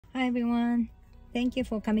Hi everyone, thank you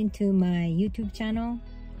for coming to my YouTube channel.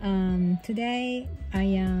 Today I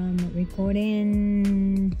am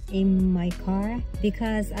recording in my car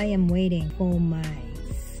because I am waiting for my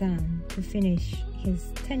son to finish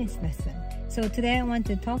his tennis lesson. So today I want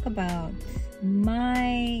to talk about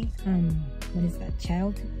my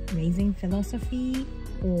child raising philosophy,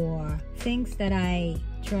 or things that I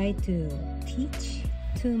try to teach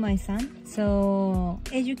to my son. So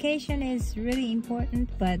education is really important,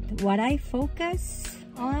 but what I focus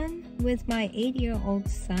on with my 8-year-old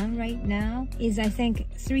son right now is, I think,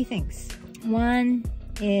 3 things. One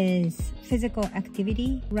is physical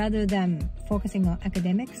activity rather than focusing on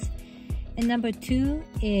academics, and number 2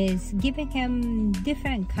 is giving him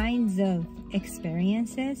different kinds of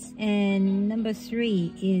experiences, and number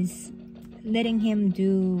 3 is letting him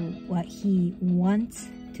do what he wants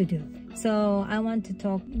to do. So I want to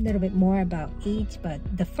talk a little bit more about each, but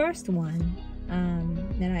the first one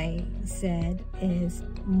that I said is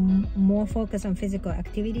more focused on physical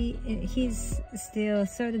activity. He's still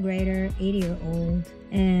 3rd grader, 8-year-old,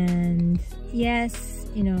 and yes,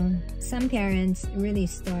 you know, some parents really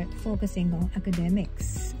start focusing on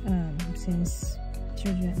academics since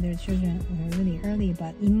their children are really early.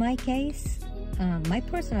 But in my case, my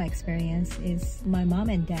personal experience is my mom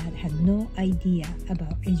and dad had no idea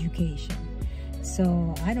about education.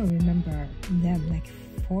 So I don't remember them like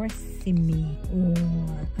forcing me or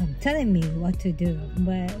telling me what to do.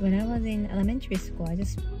 But when I was in elementary school, I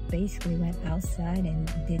just basically went outside and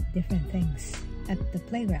did different things at the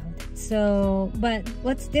playground. So, but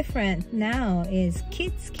what's different now is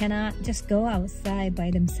kids cannot just go outside by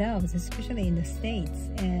themselves, especially in the States,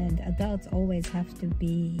 and adults always have to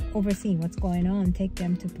be overseeing what's going on, take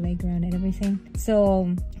them to playground and everything.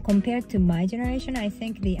 So compared to my generation, I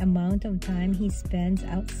think the amount of time he spends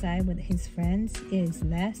outside with his friends is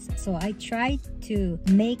less. So I try to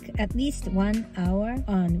make at least 1 hour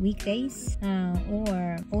on weekdays,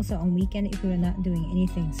 or also on weekend if we're not doing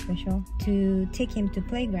anything special, to take him to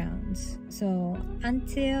playgrounds. So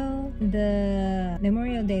until the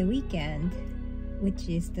Memorial Day weekend, which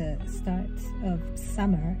is the start of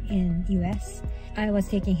summer in US, I was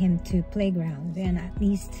taking him to playground and at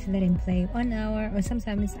least let him play 1 hour or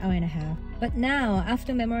sometimes hour and a half. But now,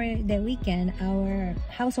 after Memorial Day weekend, our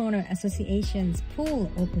house owner association's pool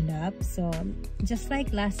opened up. So just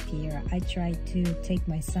like last year, I tried to take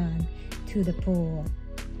my son to the pool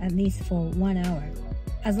at least for 1 hour,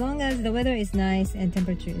 as long as the weather is nice and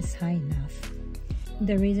temperature is high enough.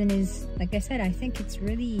 The reason is, like I said, I think it's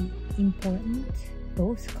really important,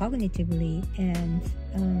 both cognitively and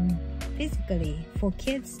physically, for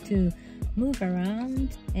kids to move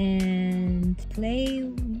around and play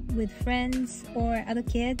with friends or other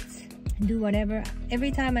kids, do whatever.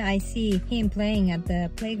 Every time I see him playing at the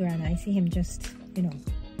playground, I see him just, you know,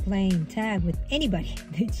 playing tag with anybody.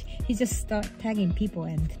 He just start tagging people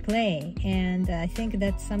and play, and I think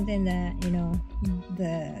that's something that, you know,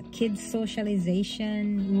 the kids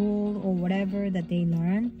socialization rule or whatever that they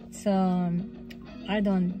learn. So I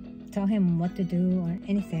don't tell him what to do or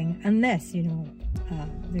anything unless, you know,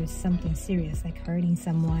 there's something serious like hurting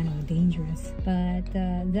someone or dangerous. But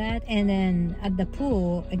that, and then at the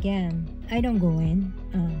pool again, I don't go in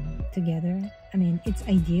together. I mean, it's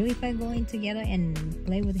ideal if I go in together and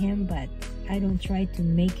play with him, but I don't try to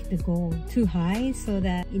make the goal too high so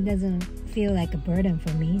that it doesn't feel like a burden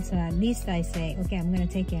for me. So at least I say, okay, I'm gonna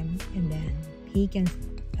take him, and then he can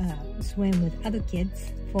swim with other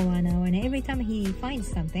kids for 1 hour, and every time he finds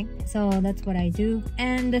something. So that's what I do.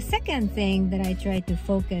 And the second thing that I try to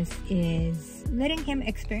focus is letting him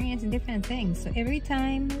experience different things. So every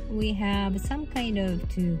time we have some kind of,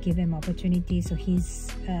 to give him opportunity, so he's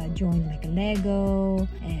joined like Lego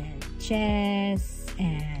and chess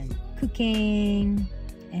and cooking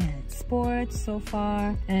and sports so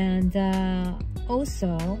far. And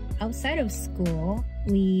also outside of school,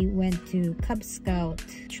 we went to Cub Scout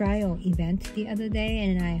trial event the other day,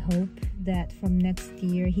 and I hope that from next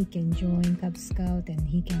year he can join Cub Scout and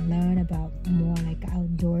he can learn about more like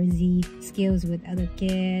outdoorsy skills with other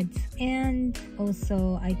kids. And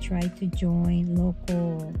also I try to join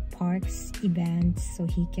local parks events so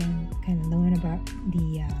he can kind of learn about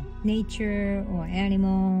the nature or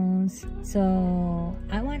animals. So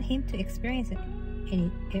I want him to experience it,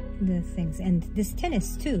 the things. And this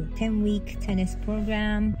tennis too, 10-week tennis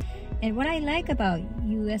program. And what I like about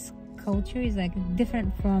US culture is like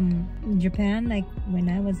different from Japan. Like when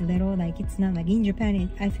I was little, like it's not like in Japan,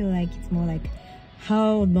 I feel like it's more like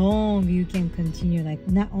how long you can continue, like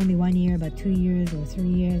not only 1 year but 2 years or 3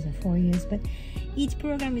 years or 4 years. But each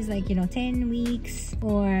program is like, 10 weeks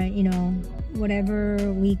or, whatever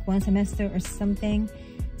week, 1 semester or something.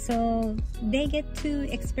 So they get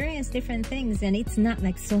to experience different things, and it's not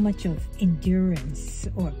like so much of endurance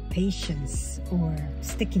or patience or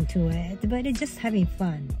sticking to it, but it's just having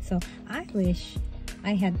fun. So I wish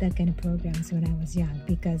I had that kind of programs when I was young,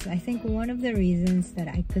 because I think one of the reasons that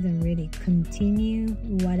I couldn't really continue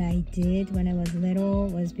what I did when I was little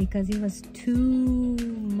was because it was too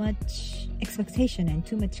much expectation and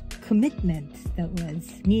too much commitment that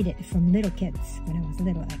was needed from little kids when I was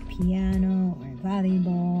little, like piano or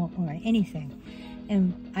volleyball or anything.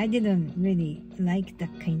 And I didn't really like that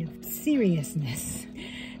kind of seriousness.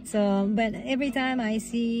 So, but every time I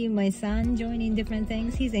see my son joining different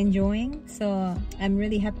things, he's enjoying. So I'm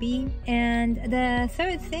really happy. And the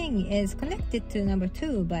third thing is connected to number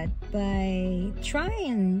 2, but by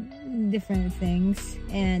trying different things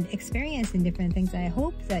and experiencing different things, I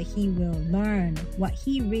hope that he will learn what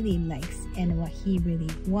he really likes and what he really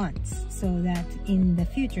wants, so that in the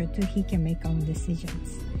future too, he can make own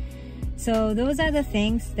decisions. So those are the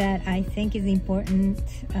things that I think is important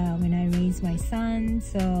when I raise my son.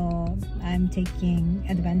 So I'm taking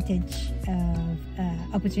advantage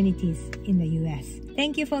of opportunities in the US.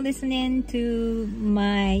 Thank you for listening to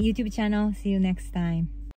my YouTube channel. See you next time.